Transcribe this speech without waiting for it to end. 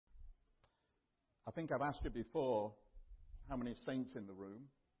I think I've asked you before, how many saints in the room?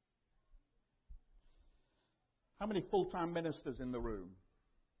 How many full-time ministers in the room?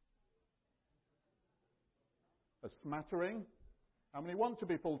 A smattering? How many want to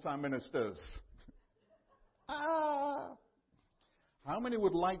be full-time ministers? How many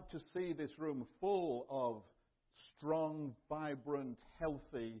would like to see this room full of strong, vibrant,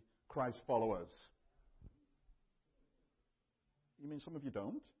 healthy Christ followers? You mean some of you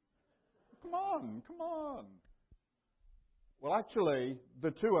don't? Come on, come on. Well, actually,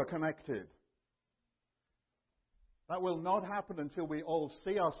 the two are connected. That will not happen until we all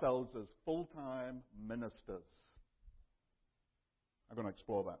see ourselves as full-time ministers. I'm going to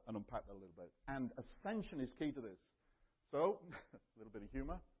explore that and unpack that a little bit. And ascension is key to this. So, a little bit of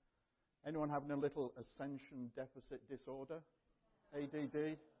humor. Anyone having a little ascension deficit disorder?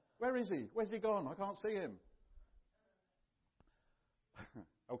 ADD? Where is he? Where's he gone? I can't see him.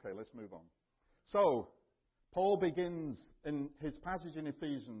 Okay, let's move on. So, Paul begins in his passage in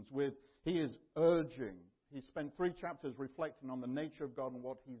Ephesians with, he is urging. He spent 3 chapters reflecting on the nature of God and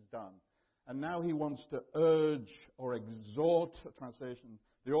what he's done. And now he wants to urge or exhort, a translation.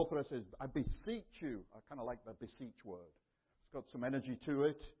 The author says, I beseech you. I kind of like the beseech word. It's got some energy to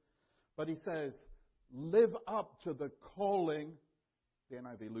it. But he says, live up to the calling. The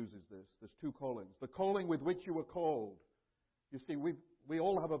NIV loses this. There's 2 callings. The calling with which you were called. You see, we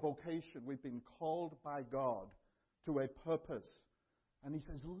all have a vocation. We've been called by God to a purpose. And he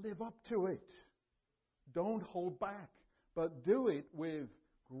says, live up to it. Don't hold back, but do it with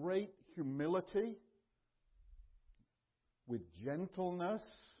great humility, with gentleness,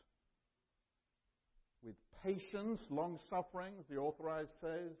 with patience, long-suffering, as the authorized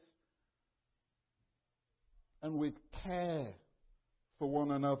says, and with care for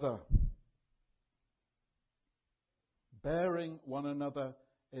one another, bearing one another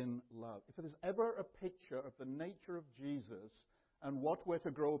in love. If there's ever a picture of the nature of Jesus and what we're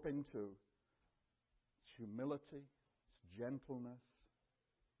to grow up into, it's humility, it's gentleness,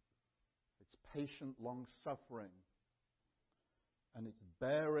 it's patient long-suffering, and it's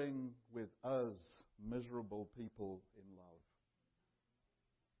bearing with us miserable people in love.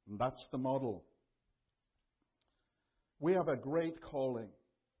 And that's the model. We have a great calling.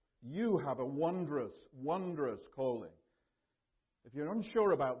 You have a wondrous, wondrous calling. If you're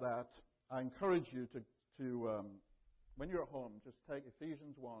unsure about that, I encourage you to when you're at home, just take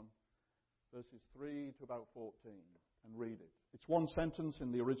Ephesians 1, verses 3 to about 14, and read it. It's one sentence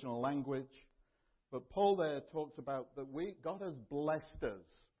in the original language, but Paul there talks about that God has blessed us.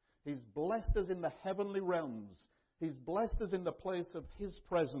 He's blessed us in the heavenly realms. He's blessed us in the place of His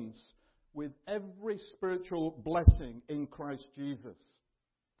presence with every spiritual blessing in Christ Jesus.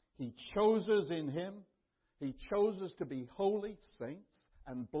 He chose us in Him. He chose us to be holy, saints,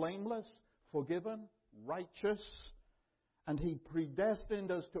 and blameless, forgiven, righteous, and He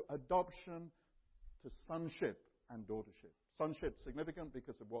predestined us to adoption, to sonship and daughtership. Sonship significant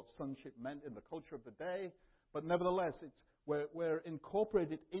because of what sonship meant in the culture of the day, but nevertheless, we're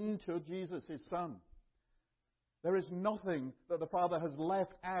incorporated into Jesus, His Son. There is nothing that the Father has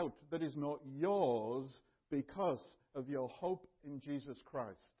left out that is not yours because of your hope in Jesus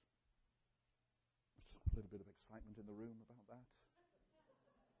Christ. There's a little bit of excitement in the room about that.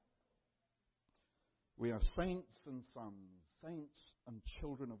 We are saints and sons, saints and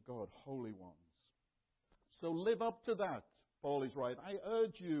children of God, holy ones. So live up to that, Paul is right. I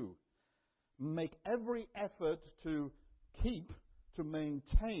urge you, make every effort to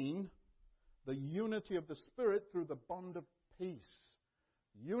maintain the unity of the Spirit through the bond of peace.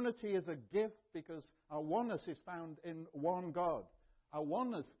 Unity is a gift because our oneness is found in one God. Our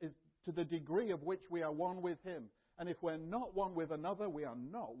oneness is to the degree of which we are one with Him. And if we're not one with another, we are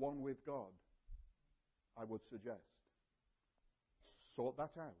not one with God, I would suggest. Sort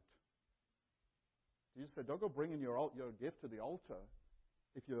that out. Jesus said, don't go bringing your gift to the altar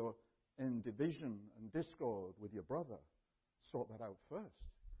if you're in division and discord with your brother. Sort that out first.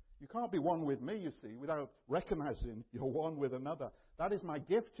 You can't be one with me, you see, without recognizing you're one with another. That is my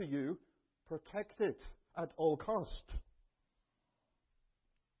gift to you. Protect it at all cost.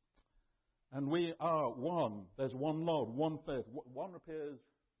 And we are one. There's one Lord, one faith. One appears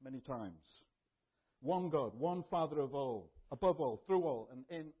many times. One God, one Father of all, above all, through all, and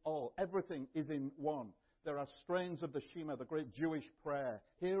in all. Everything is in one. There are strains of the Shema, the great Jewish prayer.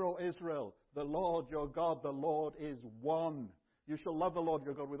 Hear, O Israel, the Lord your God, the Lord is one. You shall love the Lord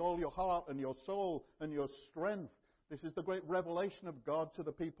your God with all your heart and your soul and your strength. This is the great revelation of God to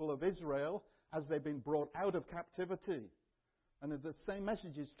the people of Israel as they've been brought out of captivity. And the same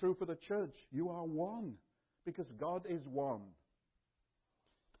message is true for the church. You are one because God is one.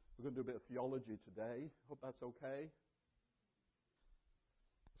 We're going to do a bit of theology today. Hope that's okay.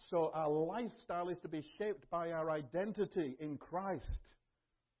 So our lifestyle is to be shaped by our identity in Christ.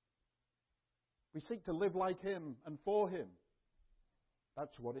 We seek to live like Him and for Him.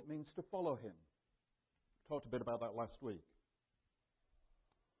 That's what it means to follow Him. Talked a bit about that last week.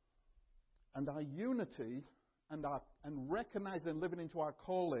 And our unity and recognizing and living into our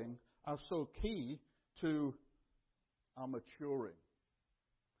calling are so key to our maturing.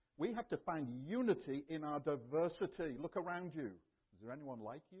 We have to find unity in our diversity. Look around you. Is there anyone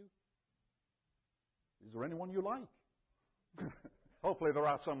like you? Is there anyone you like? Hopefully there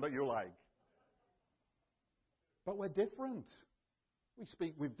are some that you like. But we're different. We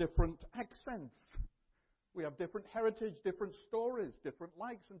speak with different accents. We have different heritage, different stories, different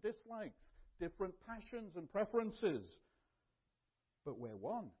likes and dislikes, different passions and preferences. But we're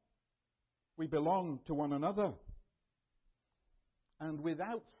one. We belong to one another. And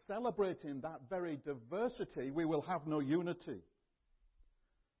without celebrating that very diversity, we will have no unity.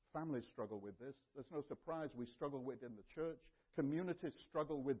 Families struggle with this. There's no surprise we struggle with it in the church. Communities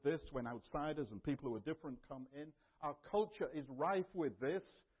struggle with this when outsiders and people who are different come in. Our culture is rife with this,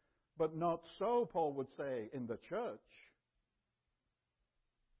 but not so, Paul would say, in the church.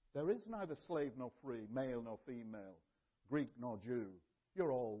 There is neither slave nor free, male nor female, Greek nor Jew.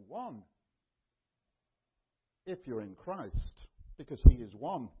 You're all one. If you're in Christ, because He is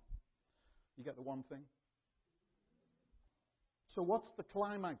one. You get the one thing? So what's the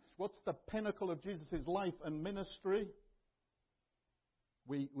climax? What's the pinnacle of Jesus' life and ministry?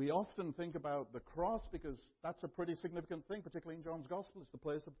 We often think about the cross because that's a pretty significant thing, particularly in John's Gospel. It's the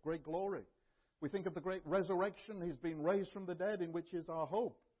place of great glory. We think of the great resurrection. He's been raised from the dead, in which is our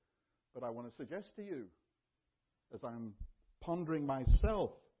hope. But I want to suggest to you, as I'm pondering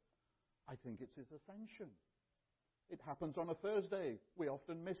myself, I think it's His ascension. It happens on a Thursday. We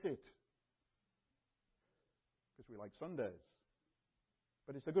often miss it because we like Sundays.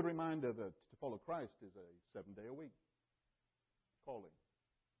 But it's a good reminder that to follow Christ is a 7-day-a-week calling.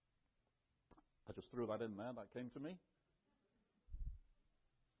 I just threw that in there. That came to me.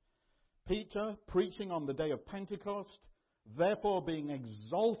 Peter, preaching on the day of Pentecost, therefore being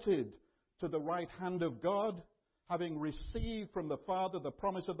exalted to the right hand of God, having received from the Father the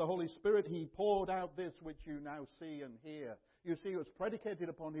promise of the Holy Spirit, He poured out this which you now see and hear. You see, it was predicated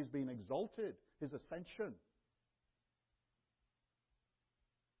upon His being exalted, His ascension.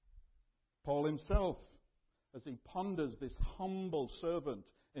 Paul himself, as he ponders this humble servant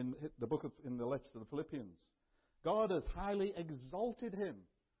in the letter to the Philippians, God has highly exalted him.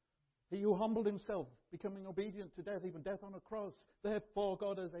 He who humbled himself, becoming obedient to death, even death on a cross. Therefore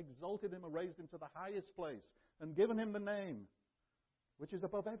God has exalted him and raised him to the highest place and given him the name which is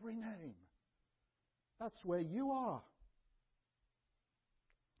above every name. That's where you are.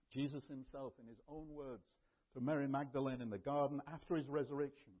 Jesus himself, in His own words to Mary Magdalene in the garden after His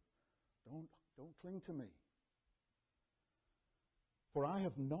resurrection, Don't cling to me. For I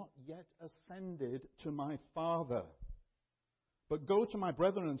have not yet ascended to my Father. But go to my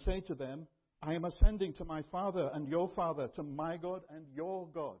brethren and say to them, I am ascending to my Father and your Father, to my God and your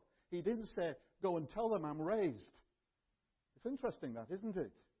God. He didn't say, go and tell them I'm raised. It's interesting that, isn't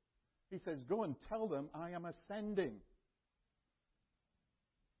it? He says, go and tell them I am ascending.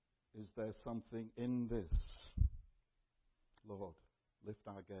 Is there something in this? Lord, lift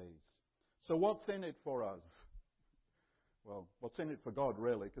our gaze. So what's in it for us? Well, what's in it for God,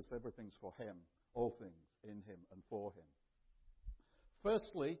 really, because everything's for Him. All things in Him and for Him.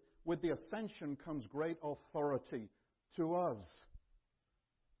 Firstly, with the ascension comes great authority to us.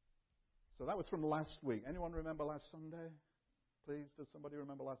 So that was from last week. Anyone remember last Sunday? Please, does somebody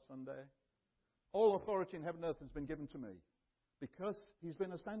remember last Sunday? All authority in heaven and earth has been given to me because He's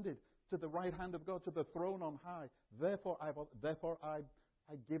been ascended to the right hand of God, to the throne on high. Therefore I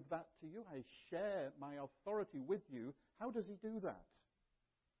give that to you. I share my authority with you. How does He do that?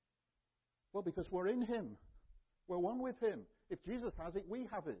 Well, because we're in Him. We're one with Him. If Jesus has it, we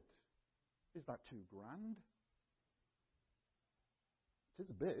have it. Is that too grand? It is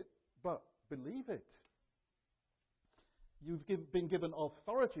a bit, but believe it. You've been given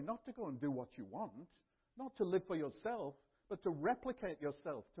authority not to go and do what you want, not to live for yourself, but to replicate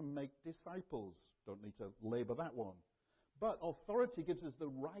yourself, to make disciples. Don't need to labor that one. But authority gives us the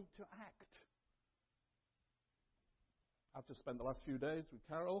right to act. I've just spent the last few days with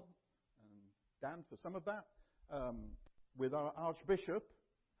Carol and Dan for some of that, with our Archbishop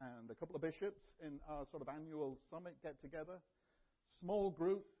and a couple of bishops in our sort of annual summit get-together. Small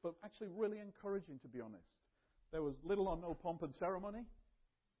group, but actually really encouraging, to be honest. There was little or no pomp and ceremony.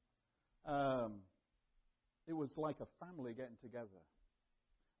 It was like a family getting together.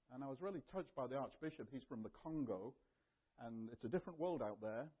 And And I was really touched by the Archbishop. He's from the Congo, and it's a different world out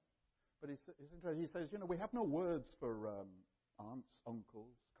there. But it's interesting. He says, we have no words for aunts,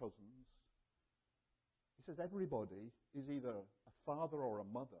 uncles, cousins. He says everybody is either a father or a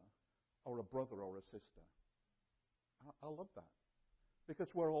mother or a brother or a sister. I love that. Because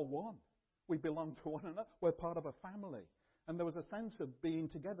we're all one. We belong to one another. We're part of a family. And there was a sense of being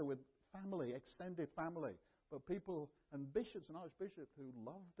together with family, extended family. But people and bishops and archbishops who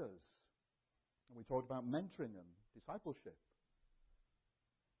loved us. And we talked about mentoring and discipleship.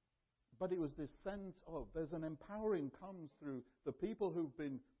 But it was this sense of there's an empowering comes through the people who've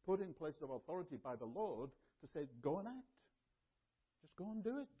been put in places of authority by the Lord to say, go and act. Just go and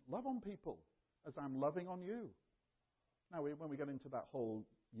do it. Love on people as I'm loving on you. Now, when we get into that whole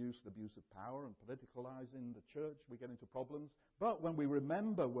use and abuse of power and politicalizing the church, we get into problems. But when we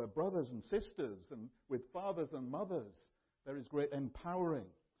remember we're brothers and sisters and with fathers and mothers, there is great empowering.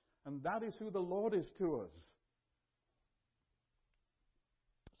 And that is who the Lord is to us.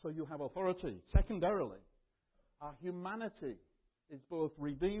 So you have authority. Secondarily, our humanity is both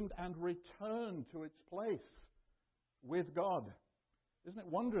redeemed and returned to its place with God. Isn't it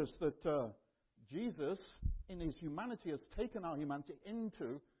wondrous that Jesus, in his humanity, has taken our humanity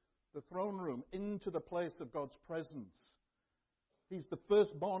into the throne room, into the place of God's presence. He's the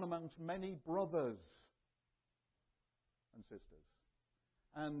firstborn amongst many brothers and sisters.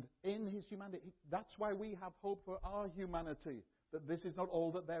 And in his humanity, that's why we have hope for our humanity, that this is not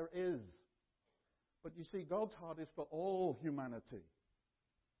all that there is. But you see, God's heart is for all humanity.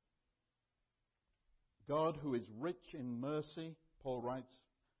 God, who is rich in mercy, Paul writes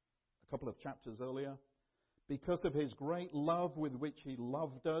a couple of chapters earlier, because of his great love with which he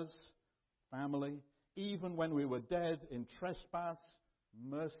loved us, family, even when we were dead in trespass,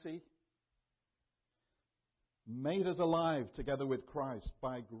 mercy, made us alive together with Christ.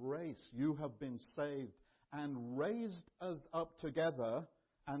 By grace you have been saved, and raised us up together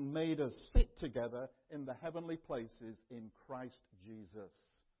and made us sit together in the heavenly places in Christ Jesus.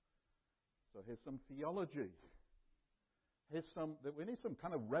 So here's some theology. We need some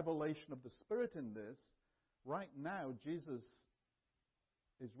kind of revelation of the Spirit in this. Right now, Jesus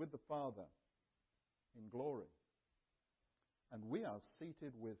is with the Father in glory. And we are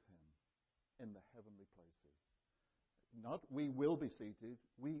seated with him in the heavenly places. Not we will be seated,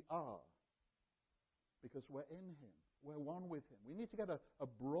 we are. Because we're in him. We're one with him. We need to get a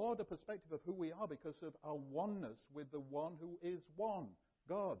broader perspective of who we are because of our oneness with the one who is one,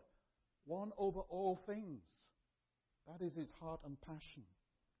 God. One over all things. That is his heart and passion.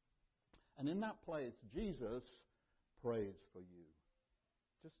 And in that place, Jesus prays for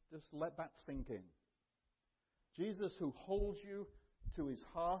you. Just let that sink in. Jesus, who holds you to his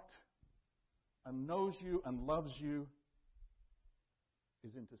heart and knows you and loves you,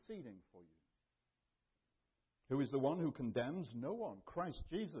 is interceding for you. Who is the one who condemns? No one. Christ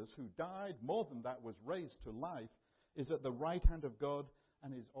Jesus, who died, more than that, was raised to life, is at the right hand of God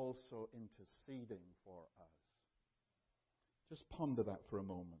and is also interceding for us. Just ponder that for a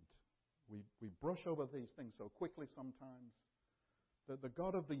moment. We brush over these things so quickly sometimes. That the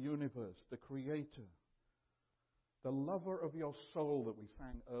God of the universe, the Creator, the lover of your soul that we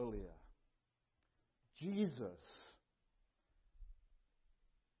sang earlier, Jesus,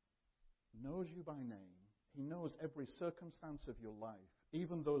 knows you by name. He knows every circumstance of your life,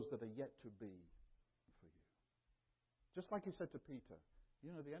 even those that are yet to be for you. Just like he said to Peter,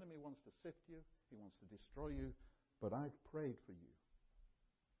 the enemy wants to sift you, he wants to destroy you, but I've prayed for you.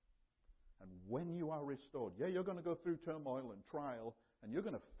 And when you are restored, you're going to go through turmoil and trial, and you're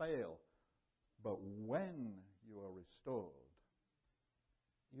going to fail, but when you are restored,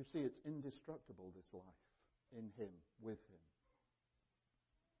 you see it's indestructible, this life, in him, with him.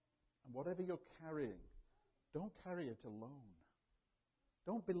 And whatever you're carrying, don't carry it alone.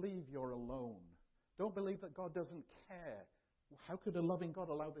 Don't believe you're alone. Don't believe that God doesn't care. How could a loving God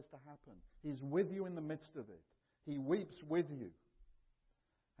allow this to happen? He's with you in the midst of it. He weeps with you.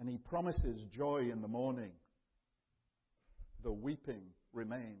 And he promises joy in the morning. The weeping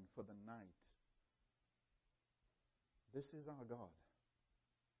remain for the night. This is our God.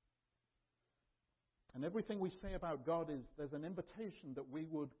 And everything we say about God is there's an invitation that we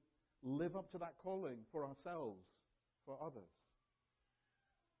would live up to that calling for ourselves, for others.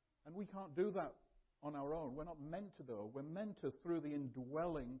 And we can't do that on our own. We're not meant to, though. We're meant to through the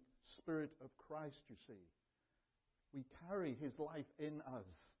indwelling Spirit of Christ, you see. We carry his life in us.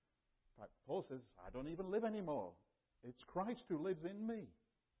 In fact, Paul says, I don't even live anymore. It's Christ who lives in me.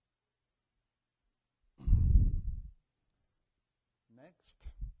 Next,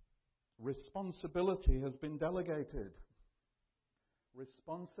 responsibility has been delegated.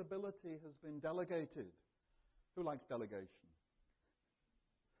 responsibility has been delegated. Who likes delegation?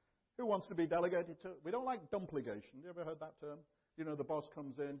 Who wants to be delegated to? We don't like dumpligation. You ever heard that term? You know, the boss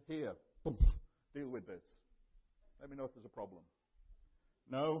comes in, here, boom, deal with this. Let me know if there's a problem.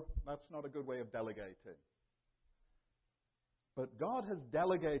 No, that's not a good way of delegating. But God has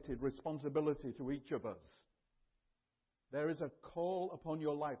delegated responsibility to each of us. There is a call upon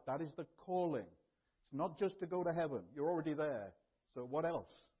your life. That is the calling. It's not just to go to heaven. You're already there. So what else?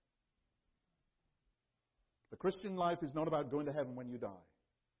 The Christian life is not about going to heaven when you die.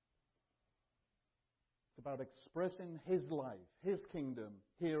 It's about expressing His life, His kingdom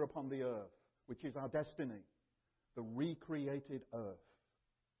here upon the earth, which is our destiny, the recreated earth.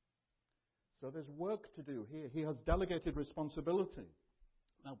 So there's work to do here. He has delegated responsibility.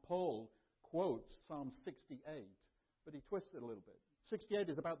 Now, Paul quotes Psalm 68, but he twists it a little bit. 68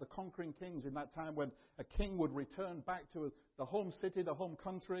 is about the conquering kings in that time when a king would return back to the home city, the home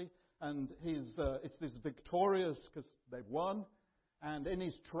country, and it's this victorious because they've won. And in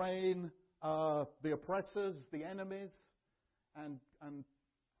his train are the oppressors, the enemies, and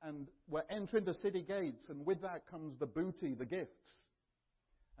we're entering the city gates, and with that comes the booty, the gifts.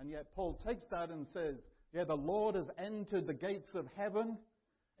 And yet Paul takes that and says, yeah, the Lord has entered the gates of heaven.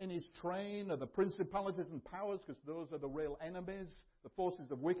 In his train are the principalities and powers, because those are the real enemies, the forces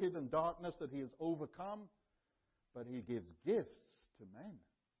of wicked and darkness that he has overcome. But he gives gifts to men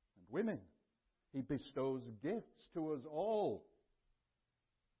and women. He bestows gifts to us all.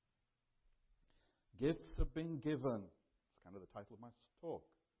 Gifts have been given. It's kind of the title of my talk.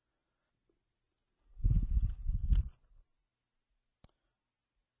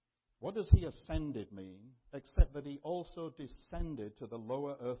 What does he ascended mean, except that he also descended to the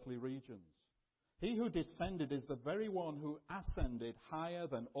lower earthly regions? He who descended is the very one who ascended higher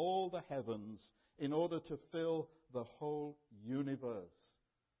than all the heavens in order to fill the whole universe.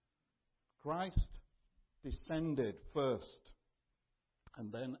 Christ descended first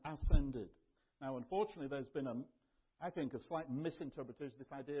and then ascended. Now, unfortunately, there's been I think, a slight misinterpretation,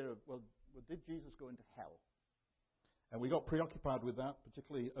 this idea of, well, did Jesus go into hell? And we got preoccupied with that,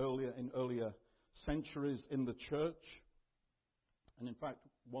 particularly in earlier centuries in the church. And in fact,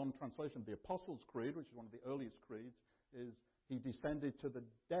 one translation of the Apostles' Creed, which is one of the earliest creeds, is he descended to the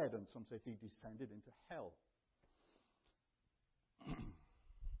dead, and some say he descended into hell.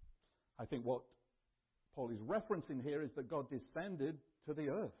 I think what Paul is referencing here is that God descended to the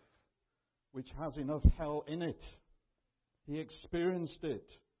earth, which has enough hell in it. He experienced it.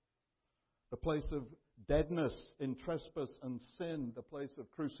 The place of deadness in trespass and sin, the place of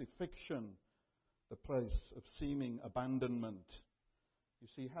crucifixion, the place of seeming abandonment. You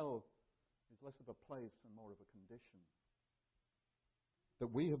see, hell is less of a place and more of a condition that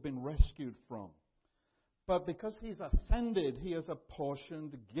we have been rescued from. But because he's ascended, he has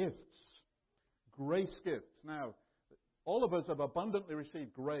apportioned gifts, grace gifts. Now, all of us have abundantly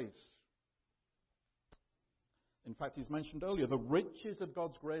received grace. In fact, he's mentioned earlier the riches of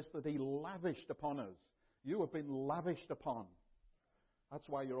God's grace that he lavished upon us. You have been lavished upon. That's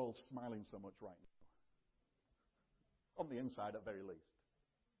why you're all smiling so much right now. On the inside, at very least.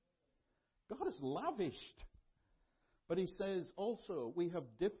 God has lavished. But he says also, we have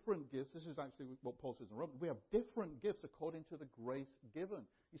different gifts. This is actually what Paul says in Romans. We have different gifts according to the grace given.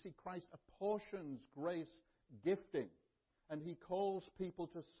 You see, Christ apportions grace gifting. And he calls people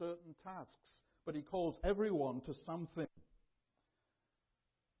to certain tasks. But he calls everyone to something.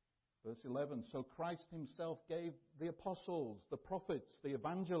 Verse 11, so Christ himself gave the apostles, the prophets, the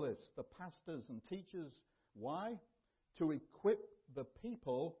evangelists, the pastors and teachers. Why? To equip the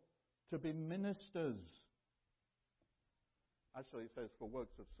people to be ministers. Actually, it says for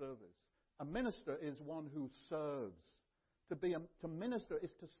works of service. A minister is one who serves. To minister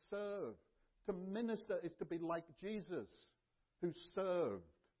is to serve. To minister is to be like Jesus, who served.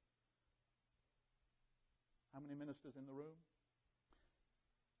 How many ministers in the room?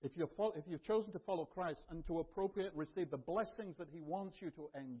 If you've chosen to follow Christ and to appropriate and receive the blessings that he wants you to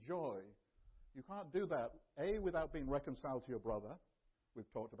enjoy, you can't do that, A, without being reconciled to your brother.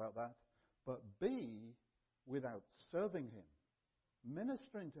 We've talked about that. But B, without serving him,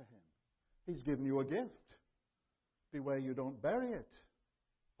 ministering to him. He's given you a gift. Beware you don't bury it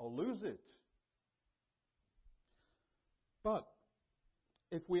or lose it. But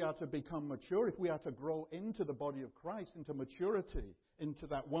if we are to become mature, if we are to grow into the body of Christ, into maturity, into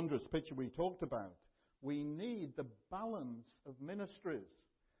that wondrous picture we talked about, we need the balance of ministries.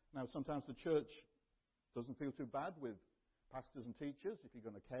 Now, sometimes the church doesn't feel too bad with pastors and teachers. If you're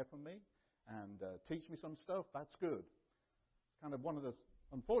going to care for me and teach me some stuff, that's good. It's kind of one of the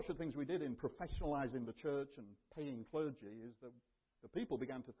unfortunate things we did in professionalizing the church and paying clergy is that The people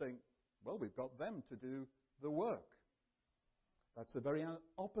began to think, well, we've got them to do the work. That's the very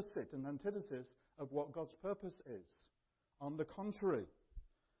opposite and antithesis of what God's purpose is. On the contrary,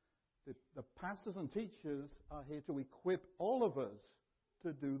 the pastors and teachers are here to equip all of us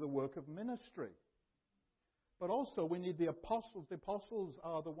to do the work of ministry. But also we need the apostles. The apostles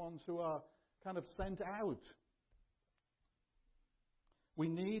are the ones who are kind of sent out. We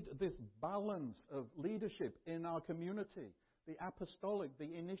need this balance of leadership in our community. The apostolic,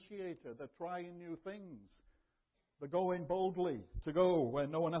 the initiator, the trying new things, the going boldly to go where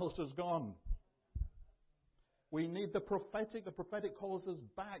no one else has gone. We need the prophetic. The prophetic calls us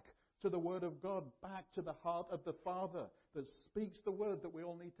back to the Word of God, back to the heart of the Father that speaks the Word that we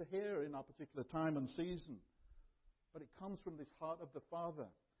all need to hear in our particular time and season. But it comes from this heart of the Father.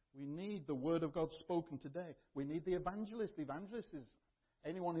 We need the Word of God spoken today. We need the evangelist. The evangelist is,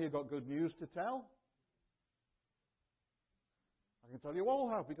 anyone here got good news to tell? I can tell you all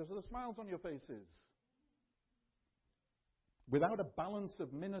have because of the smiles on your faces. Without a balance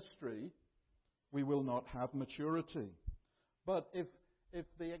of ministry, we will not have maturity. But if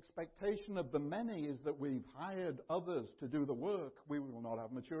the expectation of the many is that we've hired others to do the work, we will not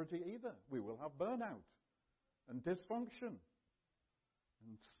have maturity either. We will have burnout and dysfunction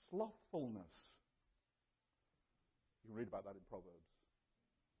and slothfulness. You read about that in Proverbs.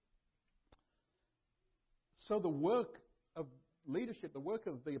 So the work of leadership, the work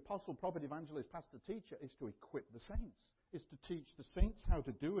of the apostle, prophet, evangelist, pastor, teacher is to equip the saints, is to teach the saints how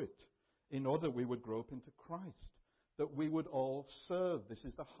to do it in order we would grow up into Christ, that we would all serve. This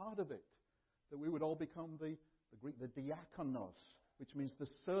is the heart of it, that we would all become the Greek, the diakonos, which means the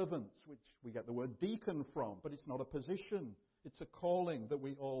servants, which we get the word deacon from, but it's not a position. It's a calling that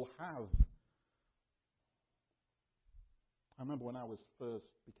we all have. I remember when I first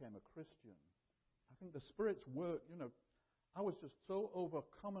became a Christian, I think the Spirit's work, I was just so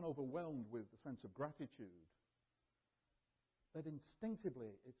overcome and overwhelmed with the sense of gratitude that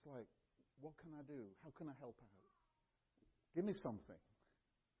instinctively it's like, what can I do? How can I help out? Give me something.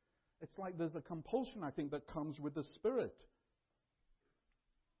 It's like there's a compulsion, I think, that comes with the Spirit.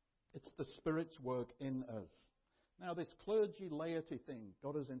 It's the Spirit's work in us. Now, this clergy laity thing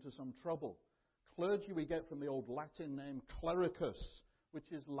got us into some trouble. Clergy we get from the old Latin name clericus,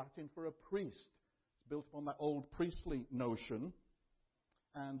 which is Latin for a priest. It's built upon that old priestly notion.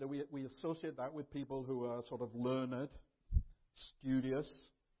 And we associate that with people who are sort of learned, studious.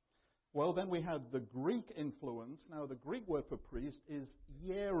 Well, then we had the Greek influence. Now, the Greek word for priest is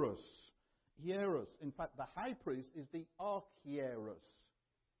hieros. Hieros. In fact, the high priest is the archieros,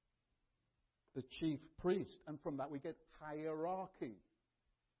 the chief priest. And from that we get hierarchy.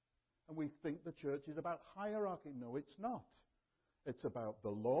 And we think the church is about hierarchy. No, it's not. It's about the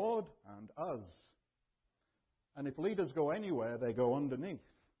Lord and us. And if leaders go anywhere, they go underneath.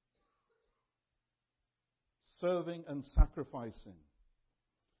 Serving and sacrificing.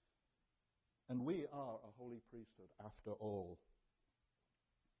 And we are a holy priesthood after all.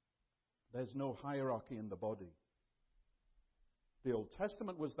 There's no hierarchy in the body. The Old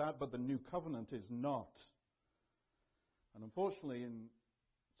Testament was that, but the New Covenant is not. And unfortunately, in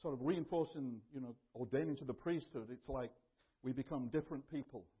sort of reinforcing, ordaining to the priesthood, it's like we become different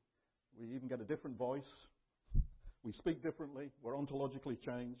people. We even get a different voice. We speak differently. We're ontologically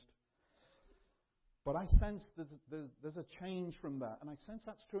changed. But I sense there's a change from that. And I sense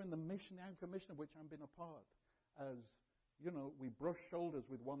that's true in the mission, the Anchor Mission, of which I've been a part. As, we brush shoulders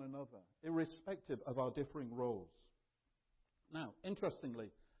with one another, irrespective of our differing roles. Now, interestingly,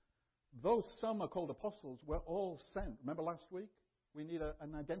 though some are called apostles, we're all sent. Remember last week? We need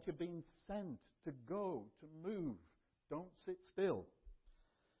an identity of being sent, to go, to move. Don't sit still.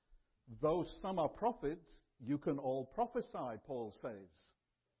 Though some are prophets, you can all prophesy, Paul says.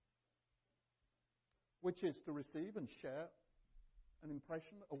 Which is to receive and share an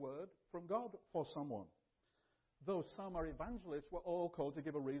impression, a word from God for someone. Though some are evangelists, we're all called to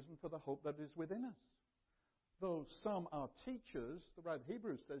give a reason for the hope that is within us. Though some are teachers, the writer of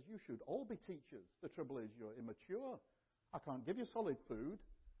Hebrews says you should all be teachers. The trouble is you're immature. I can't give you solid food.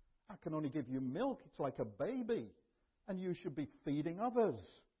 I can only give you milk. It's like a baby. And you should be feeding others.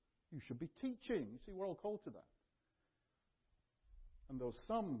 You should be teaching. You see, we're all called to that. And though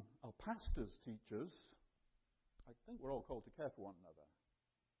some are pastors, teachers, I think we're all called to care for one another.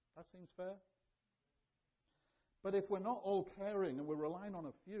 That seems fair? But if we're not all caring and we're relying on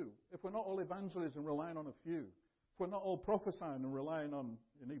a few, if we're not all evangelists and relying on a few, if we're not all prophesying and relying on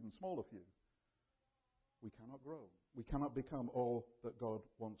an even smaller few, we cannot grow. We cannot become all that God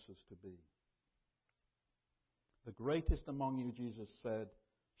wants us to be. The greatest among you, Jesus said,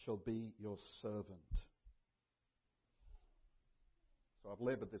 shall be your servant. So I've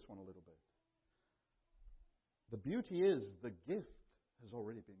labored this one a little bit. The beauty is the gift has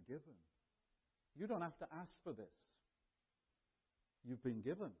already been given. You don't have to ask for this. You've been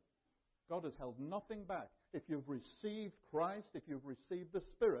given. God has held nothing back. If you've received Christ, if you've received the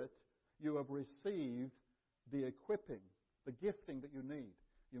Spirit, you have received the equipping, the gifting that you need.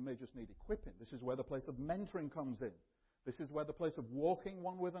 You may just need equipping. This is where the place of mentoring comes in. This is where the place of walking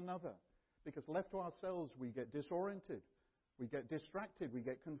one with another. Because left to ourselves, we get disoriented. We get distracted. We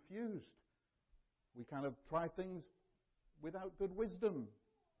get confused. We kind of try things without good wisdom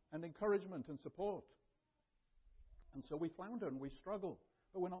and encouragement and support. And so we flounder and we struggle.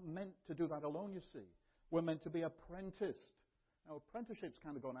 But we're not meant to do that alone, you see. We're meant to be apprenticed. Now, apprenticeship's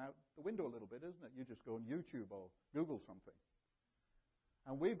kind of gone out the window a little bit, isn't it? You just go on YouTube or Google something.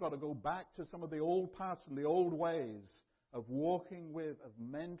 And we've got to go back to some of the old paths and the old ways of walking with, of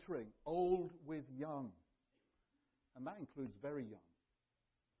mentoring, old with young. And that includes very young.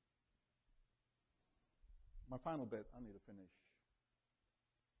 My final bit, I need to finish,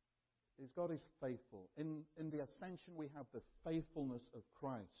 is God is faithful. In the ascension, we have the faithfulness of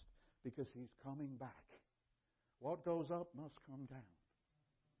Christ because He's coming back. What goes up must come down.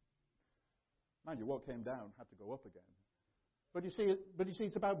 Mind you, what came down had to go up again. But you see,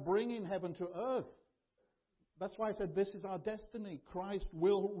 it's about bringing heaven to earth. That's why I said this is our destiny. Christ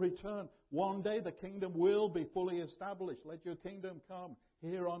will return. One day the kingdom will be fully established. Let your kingdom come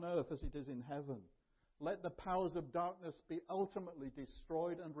here on earth as it is in heaven. Let the powers of darkness be ultimately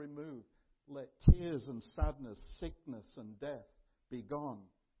destroyed and removed. Let tears and sadness, sickness and death be gone.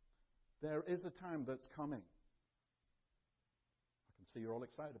 There is a time that's coming. I can see you're all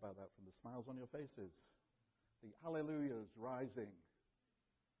excited about that from the smiles on your faces. The hallelujahs rising.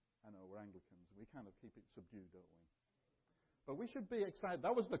 I know, we're Anglicans. We kind of keep it subdued, don't we? But we should be excited.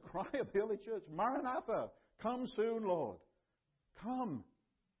 That was the cry of the early church. Maranatha, come soon, Lord. Come.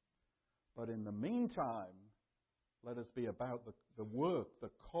 But in the meantime, let us be about the work, the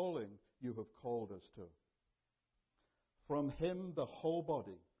calling you have called us to. From Him, the whole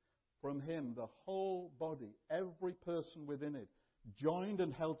body, every person within it, joined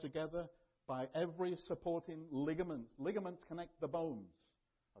and held together by every supporting ligament. Ligaments connect the bones,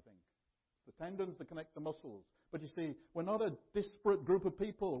 I think. It's the tendons that connect the muscles. But you see, we're not a disparate group of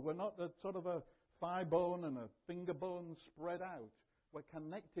people. We're not a sort of a thigh bone and a finger bone spread out. We're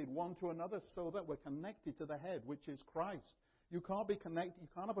connected one to another so that we're connected to the head, which is Christ. You can't be connected. You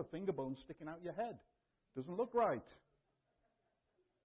can't have a finger bone sticking out your head. Doesn't look right.